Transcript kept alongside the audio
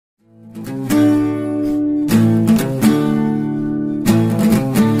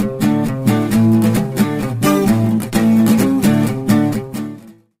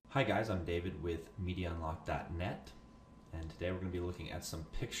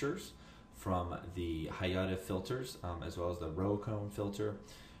pictures from the Haida filters, as well as the Rokinon filter,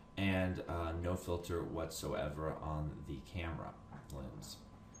 and no filter whatsoever on the camera lens.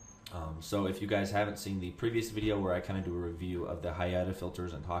 So if you guys haven't seen the previous video where I kind of do a review of the Haida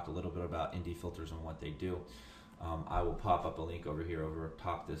filters and talk a little bit about ND filters and what they do, I will pop up a link over here over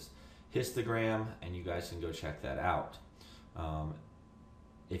top this histogram, and you guys can go check that out.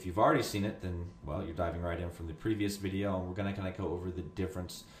 If you've already seen it, then, well, you're diving right in from the previous video, and we're going to kind of go over the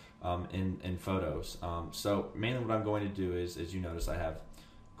difference in photos. So mainly what I'm going to do is, as you notice, I have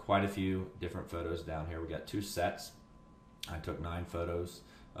quite a few different photos down here. We got 2 sets. I took 9 photos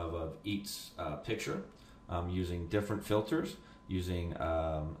of each picture using different filters, using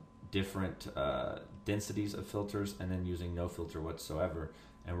different densities of filters, and then using no filter whatsoever.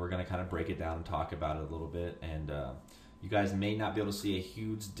 And we're going to kind of break it down and talk about it a little bit. And you guys may not be able to see a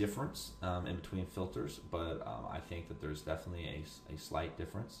huge difference in between filters, but I think that there's definitely a slight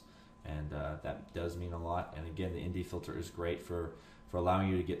difference, and that does mean a lot. And again, the ND filter is great for allowing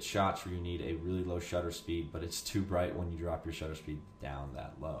you to get shots where you need a really low shutter speed, but it's too bright when you drop your shutter speed down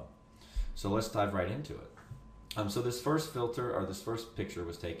that low. So let's dive right into it. So this first filter, or this first picture,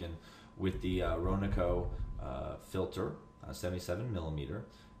 was taken with the Rokinon filter, 77mm,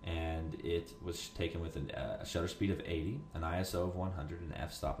 and it was taken with a shutter speed of 80, an ISO of 100, and an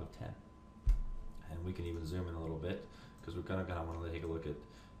f-stop of 10. And we can even zoom in a little bit, because we're gonna want to take a look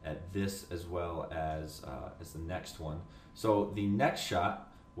at this as well as the next one. So the next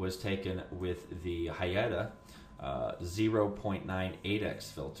shot was taken with the Haida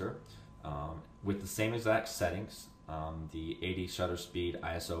 0.98x filter with the same exact settings, the 80 shutter speed,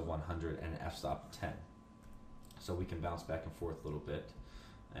 ISO of 100, and f-stop of 10. So we can bounce back and forth a little bit,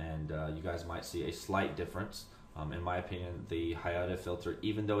 and you guys might see a slight difference. In my opinion, the Haida filter,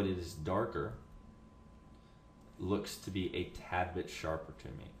 even though it is darker, looks to be a tad bit sharper to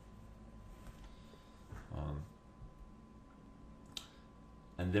me.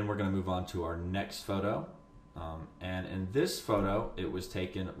 And then we're going to move on to our next photo. And in this photo, it was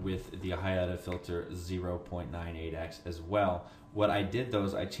taken with the Haida filter 0.98x as well. What I did though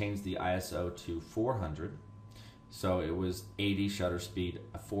is I changed the ISO to 400. So it was 80 shutter speed,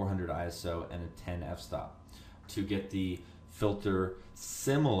 a 400 ISO, and a 10 f-stop to get the filter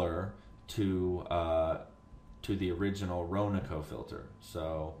similar to the original Rokinon filter.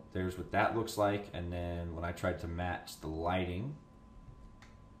 So there's what that looks like, and then when I tried to match the lighting,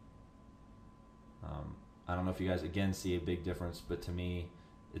 I don't know if you guys again see a big difference, but to me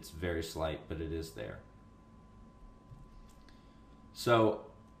it's very slight, but it is there. So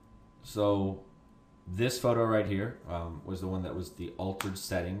this photo right here was the one that was the altered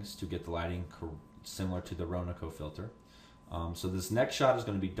settings to get the lighting similar to the Rokinon filter. So this next shot is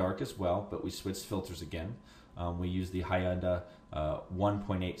going to be dark as well, but we switched filters again. We used the Haida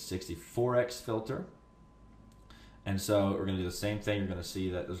 1.864x filter. And so we're going to do the same thing. You're going to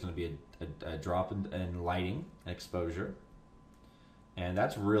see that there's going to be a drop in lighting exposure. And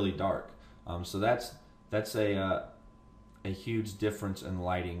that's really dark. So that's a huge difference in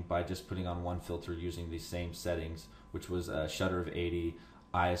lighting by just putting on one filter using the same settings, which was a shutter of 80,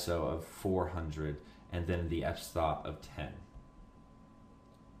 ISO of 400, and then the f-stop of 10.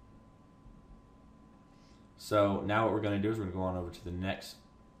 So now what we're going to do is we're going to go on over to the next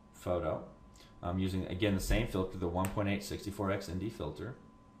photo, using again the same filter, the 1.864x ND filter,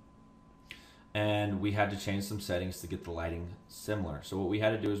 and we had to change some settings to get the lighting similar. So what we had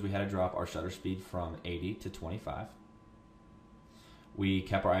to do is we had to drop our shutter speed from 80 to 25. We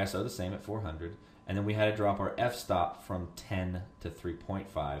kept our ISO the same at 400, and then we had to drop our f-stop from 10 to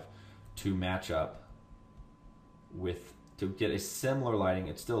 3.5 to match up with, to get a similar lighting.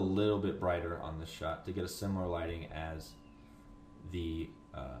 It's still a little bit brighter on this shot, to get a similar lighting as the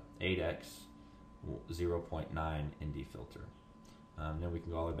 8x 0.9 ND filter. Then we can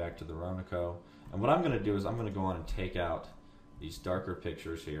go all the way back to the Rokinon. And what I'm going to do is I'm going to go on and take out these darker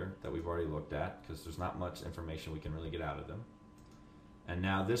pictures here that we've already looked at, because there's not much information we can really get out of them. And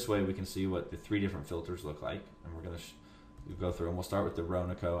now this way we can see what the 3 different filters look like, and we're going to go through, and we'll start with the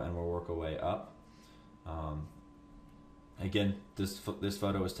Rokinon and we'll work our way up. Again, this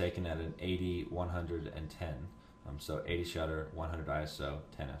photo was taken at an 80, 100, and 10. So 80 shutter, 100 ISO,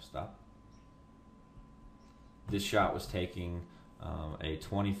 10 f-stop. This shot was taking a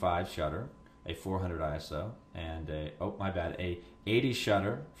 25 shutter, a 400 ISO, and a 80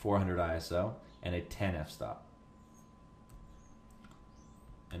 shutter, 400 ISO, and a 10 f-stop.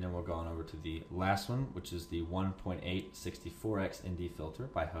 And then we'll go on over to the last one, which is the 1.864x ND filter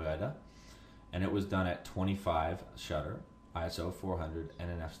by Haida, and it was done at 25 shutter, ISO 400, and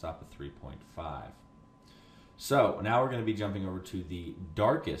an f-stop of 3.5. So now we're going to be jumping over to the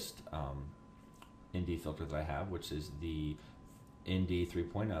darkest ND filter that I have, which is the ND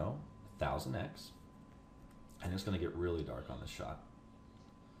 3.0 1000X. And it's going to get really dark on this shot.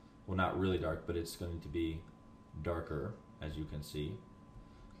 Well, not really dark, but it's going to be darker, as you can see.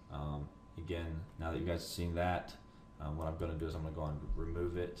 Again, now that you guys have seen that, what I'm going to do is I'm going to go and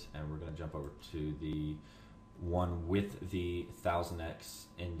remove it, and we're going to jump over to the one with the 1000X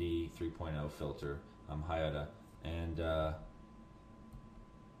ND 3.0 filter, Haida. And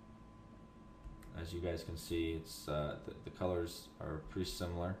as you guys can see, it's the colors are pretty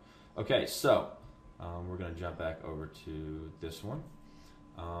similar. Okay, so we're going to jump back over to this one,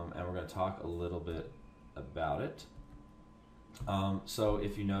 and we're going to talk a little bit about it. So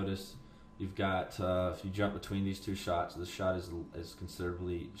if you notice, you've got, if you jump between these two shots, this shot is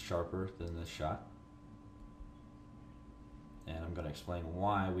considerably sharper than this shot. And I'm going to explain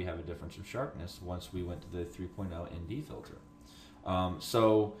why we have a difference in sharpness once we went to the 3.0 ND filter.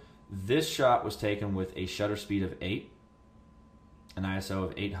 So this shot was taken with a shutter speed of 8, an ISO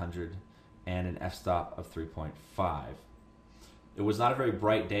of 800, and an f-stop of 3.5. It was not a very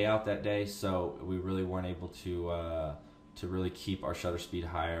bright day out that day, so we really weren't able to really keep our shutter speed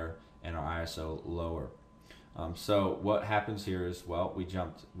higher and our ISO lower. So what happens here is, well, we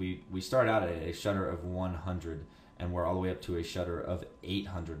start out at a shutter of 100, and we're all the way up to a shutter of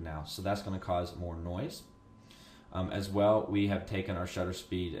 800 now. So that's going to cause more noise. As well, we have taken our shutter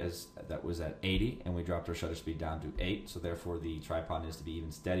speed that was at 80, and we dropped our shutter speed down to 8. So therefore, the tripod needs to be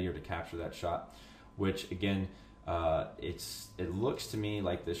even steadier to capture that shot. Which again, it looks to me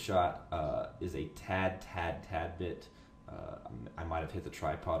like this shot is a tad bit. I might have hit the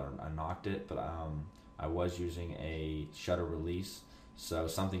tripod or I knocked it, but I was using a shutter release, so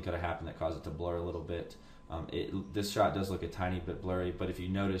something could have happened that caused it to blur a little bit. This shot does look a tiny bit blurry, but if you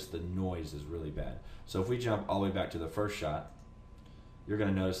notice, the noise is really bad. So if we jump all the way back to the first shot, you're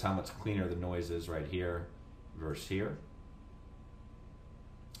going to notice how much cleaner the noise is right here versus here.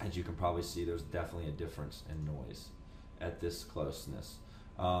 As you can probably see, there's definitely a difference in noise at this closeness.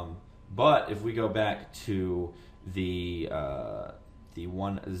 But if we go back to the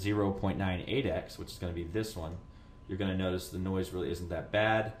 0.98x, which is going to be this one, you're going to notice the noise really isn't that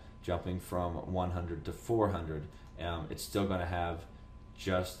bad. Jumping from 100 to 400, it's still going to have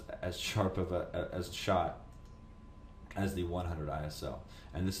just as sharp of a shot as the 100 ISO.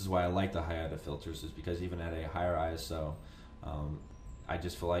 And this is why I like the Haida filters, is because even at a higher ISO, I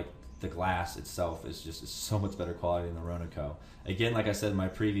just feel like the glass itself is so much better quality than the Rokinon. Again, like I said in my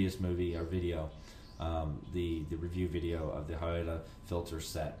previous movie or video, the review video of the Haida filter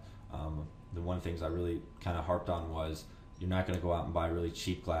set, the one of the things I really kind of harped on was, you're not going to go out and buy really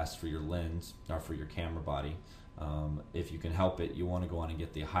cheap glass for your lens or for your camera body. If you can help it, you want to go on and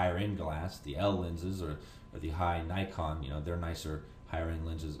get the higher end glass, the L lenses or the high Nikon. They're nicer, higher end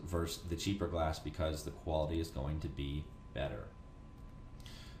lenses versus the cheaper glass, because the quality is going to be better.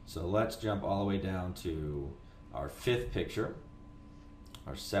 So let's jump all the way down to our fifth picture,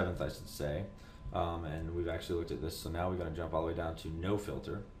 our seventh, I should say. And we've actually looked at this, so now we're going to jump all the way down to no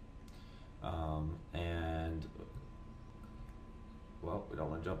filter. And well, we don't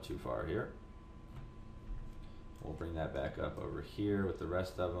want to jump too far here. We'll bring that back up over here with the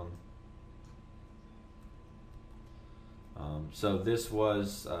rest of them. So this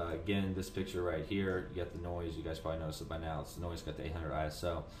was, again, this picture right here. You got the noise. You guys probably noticed it by now. It's the noise, got the 800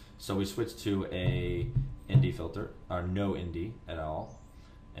 ISO. So we switched to a ND filter, or no ND at all.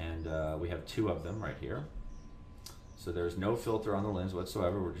 And we have two of them right here. So there's no filter on the lens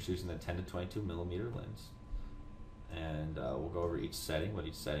whatsoever. We're just using the 10 to 22 millimeter lens. And we'll go over each setting, what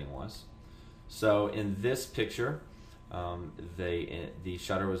each setting was. So in this picture, the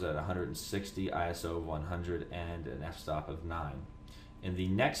shutter was at 160, ISO of 100, and an f-stop of 9. In the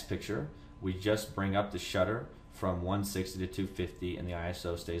next picture, we just bring up the shutter from 160 to 250, and the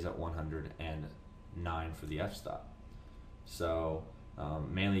ISO stays at 109 for the f-stop. So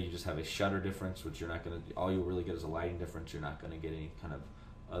mainly you just have a shutter difference, which you're not going to, all you'll really get is a lighting difference. You're not going to get any kind of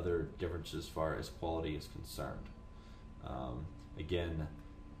other differences as far as quality is concerned. Again,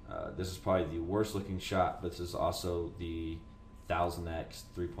 this is probably the worst looking shot, but this is also the 1000X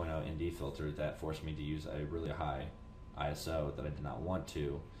 3.0 ND filter that forced me to use a really high ISO that I did not want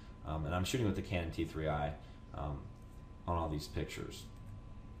to. And I'm shooting with the Canon T3i on all these pictures.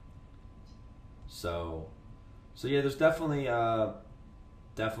 So yeah, there's definitely a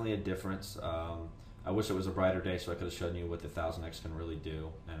difference. I wish it was a brighter day so I could have shown you what the 1000X can really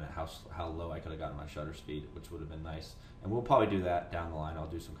do and how low I could have gotten my shutter speed, which would have been nice. And we'll probably do that down the line. I'll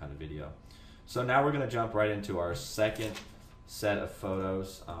do some kind of video. So now we're going to jump right into our second set of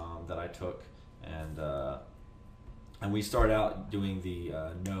photos that I took. And And we start out doing the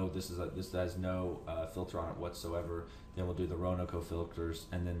this has no filter on it whatsoever. Then we'll do the Rokinon filters,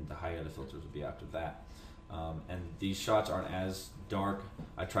 and then the Haida filters will be after that. And these shots aren't as dark.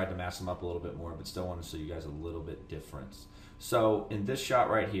 I tried to mask them up a little bit more, but still want to show you guys a little bit difference. So in this shot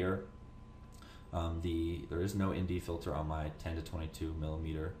right here, there is no ND filter on my 10 to 22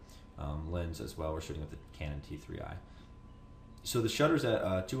 millimeter lens as well. We're shooting with the Canon T3i. So the shutter's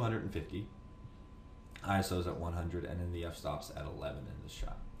at 250, ISO's at 100, and then the f-stop's at 11 in this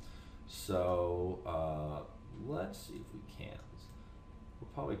shot. So let's see if we can.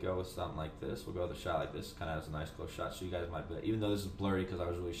 We'll probably go with something like this. We'll go with a shot like this. Kind of has a nice close shot, so you guys might be, even though this is blurry because I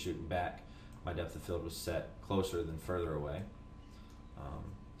was really shooting back, my depth of field was set closer than further away.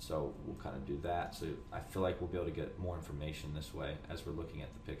 So we'll kind of do that. So I feel like we'll be able to get more information this way as we're looking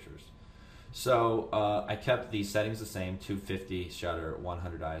at the pictures. So I kept the settings the same: 250 shutter,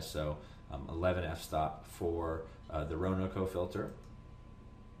 100 ISO, 11 f-stop for the Rokinon filter,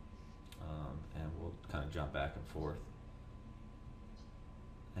 and we'll kind of jump back and forth.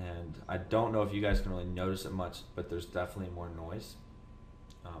 And I don't know if you guys can really notice it much, but there's definitely more noise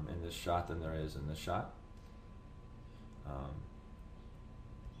in this shot than there is in this shot.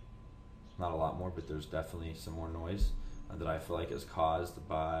 Not a lot more, but there's definitely some more noise that I feel like is caused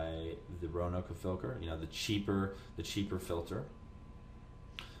by the Rokinon filter, you know, the cheaper filter.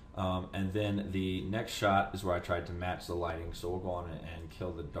 And then the next shot is where I tried to match the lighting, so we'll go on and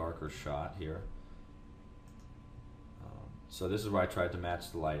kill the darker shot here. So this is where I tried to match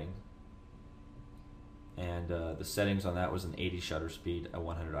the lighting, and the settings on that was an 80 shutter speed, a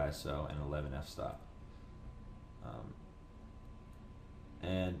 100 ISO, and 11 f-stop.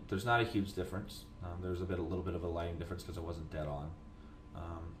 And there's not a huge difference. There's a little bit of a lighting difference because it wasn't dead on.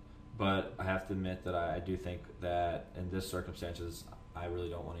 But I have to admit that I do think that in this circumstances, I really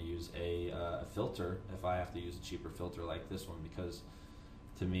don't want to use a filter if I have to use a cheaper filter like this one, because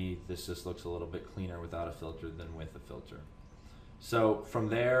to me this just looks a little bit cleaner without a filter than with a filter. So from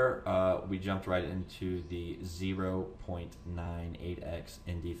there, we jumped right into the 0.98x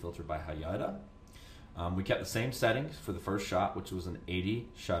ND filter by Haida. We kept the same settings for the first shot, which was an 80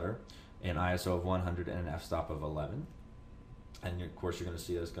 shutter, an ISO of 100, and an f-stop of 11. And of course, you're going to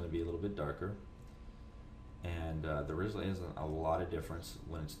see that it's going to be a little bit darker. And there really isn't a lot of difference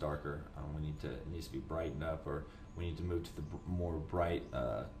when it's darker. It needs to be brightened up, or we need to move to the more bright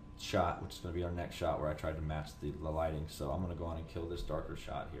shot, which is going to be our next shot, where I tried to match the lighting. So I'm going to go on and kill this darker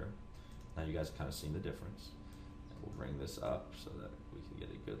shot here. Now you guys have kind of seen the difference. And we'll bring this up so that we can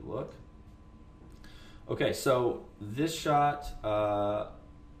get a good look. Okay, so this shot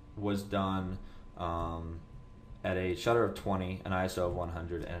was done at a shutter of 20, an ISO of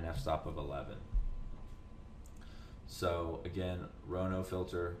 100, and an f-stop of 11. So again, Rokinon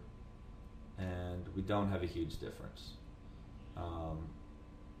filter, and we don't have a huge difference.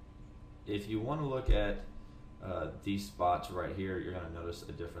 If you want to look at these spots right here, you're going to notice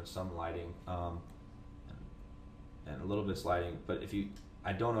a difference. Some lighting and a little bit's lighting, but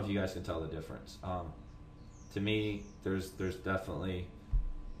I don't know if you guys can tell the difference. To me, there's definitely,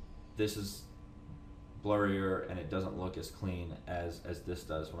 this is blurrier and it doesn't look as clean as this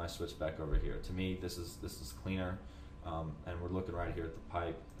does when I switch back over here. To me, this is cleaner, and we're looking right here at the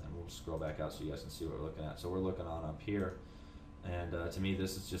pipe, and we'll scroll back out so you guys can see what we're looking at. So we're looking on up here, and to me,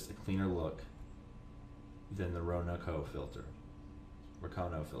 this is just a cleaner look than the Rokinon filter.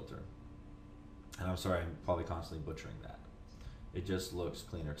 And I'm sorry, I'm probably constantly butchering that. It just looks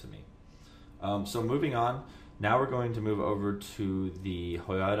cleaner to me. So moving on, now we're going to move over to the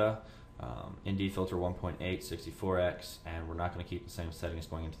Haida ND filter 1.8 64x, and we're not going to keep the same settings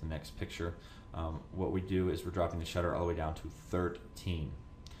going into the next picture. What we do is we're dropping the shutter all the way down to 13,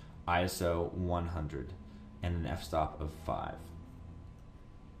 ISO 100, and an f-stop of 5.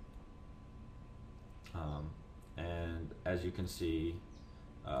 And as you can see,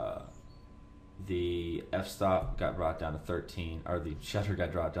 the f-stop got brought down to 13, or the shutter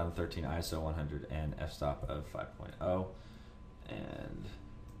got dropped down to 13, ISO 100, and f-stop of 5.0. And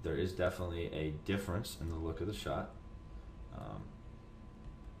there is definitely a difference in the look of the shot.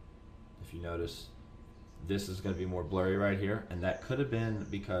 If you notice, this is going to be more blurry right here, and that could have been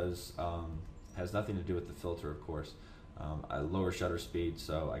because has nothing to do with the filter, of course. A lower shutter speed,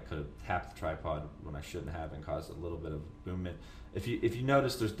 so I could have tapped the tripod when I shouldn't have and caused a little bit of movement. If you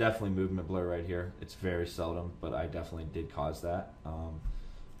notice, there's definitely movement blur right here. It's very seldom, but I definitely did cause that.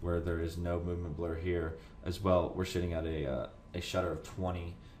 Where there is no movement blur here as well, we're shooting at a shutter of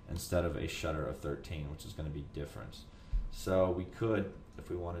 20 instead of a shutter of 13, which is going to be different. So we could, if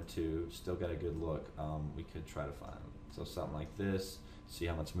we wanted to still get a good look, we could try to find something like this, see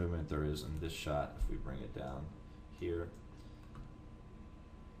how much movement there is in this shot if we bring it down here,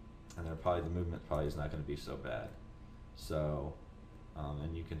 and they're probably, the movement probably is not going to be so bad. So,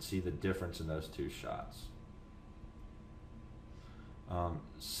 and you can see the difference in those two shots.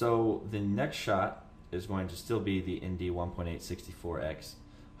 So the next shot is going to still be the ND 1.864x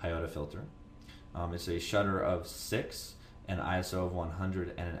Haida filter. It's a shutter of 6, an ISO of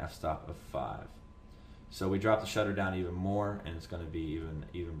 100, and an f-stop of 5. So we drop the shutter down even more, and it's going to be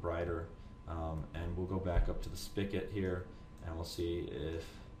even brighter. And we'll go back up to the spigot here, and we'll see if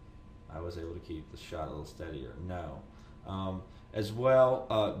I was able to keep the shot a little steadier. No. As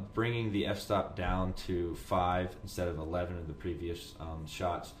well, bringing the f-stop down to 5 instead of 11 in the previous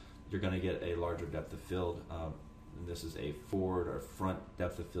shots, you're going to get a larger depth of field. And this is a forward or front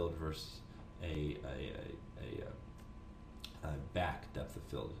depth of field versus a back depth of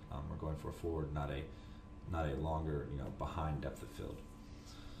field. We're going for a forward, not a longer, behind depth of field.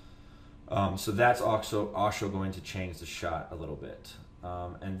 So that's also going to change the shot a little bit.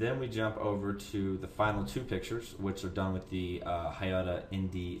 And then we jump over to the final two pictures, which are done with the Haida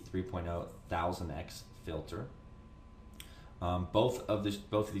ND 3.0 1000x filter. Both of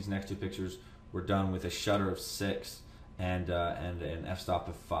these next two pictures were done with a shutter of 6 and an f-stop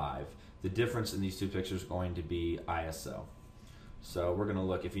of 5. The difference in these two pictures is going to be ISO. So we're going to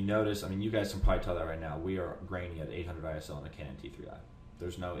look, if you notice, I mean, you guys can probably tell that right now, we are grainy at 800 ISO on the Canon T3i.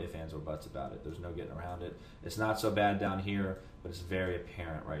 There's no ifs, ands, or buts about it. There's no getting around it. It's not so bad down here, but it's very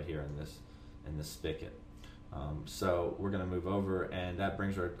apparent right here in this spigot. So we're going to move over, and that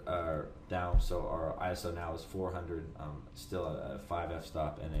brings our down. So our ISO now is 400, still a 5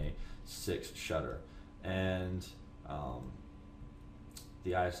 f-stop and a 6 shutter. And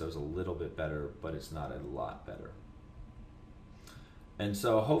the ISO is a little bit better, but it's not a lot better. And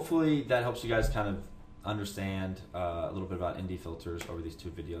so hopefully that helps you guys kind of understand a little bit about ND filters over these two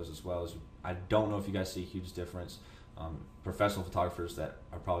videos, as well as I don't know if you guys see a huge difference. Professional photographers that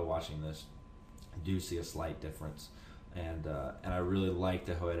are probably watching this do see a slight difference, and I really like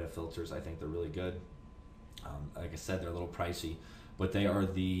the Haida filters. I think they're really good. Like I said, they're a little pricey, but they are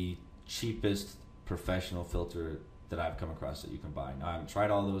the cheapest professional filter that I've come across that you can buy. Now, I've tried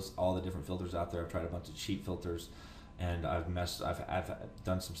all the different filters out there. I've tried a bunch of cheap filters, and I've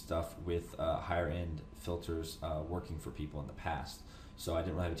done some stuff with higher end filters working for people in the past, so I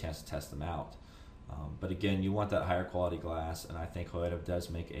didn't really have a chance to test them out. But again, you want that higher quality glass, and I think Haida does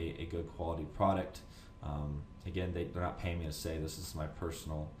make a good quality product. Again, they're not paying me to say this. This is my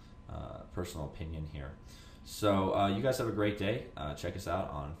personal opinion here. So you guys have a great day. Check us out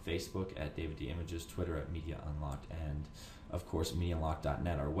on Facebook at David D Images, Twitter at Media Unlocked, and of course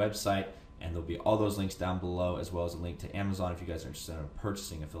MediaUnlocked.net, our website. And there'll be all those links down below, as well as a link to Amazon if you guys are interested in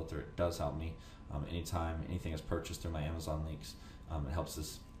purchasing a filter. It does help me. Anytime anything is purchased through my Amazon links, it helps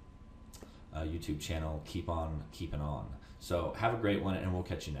this YouTube channel keep on keeping on. So have a great one, and we'll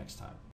catch you next time.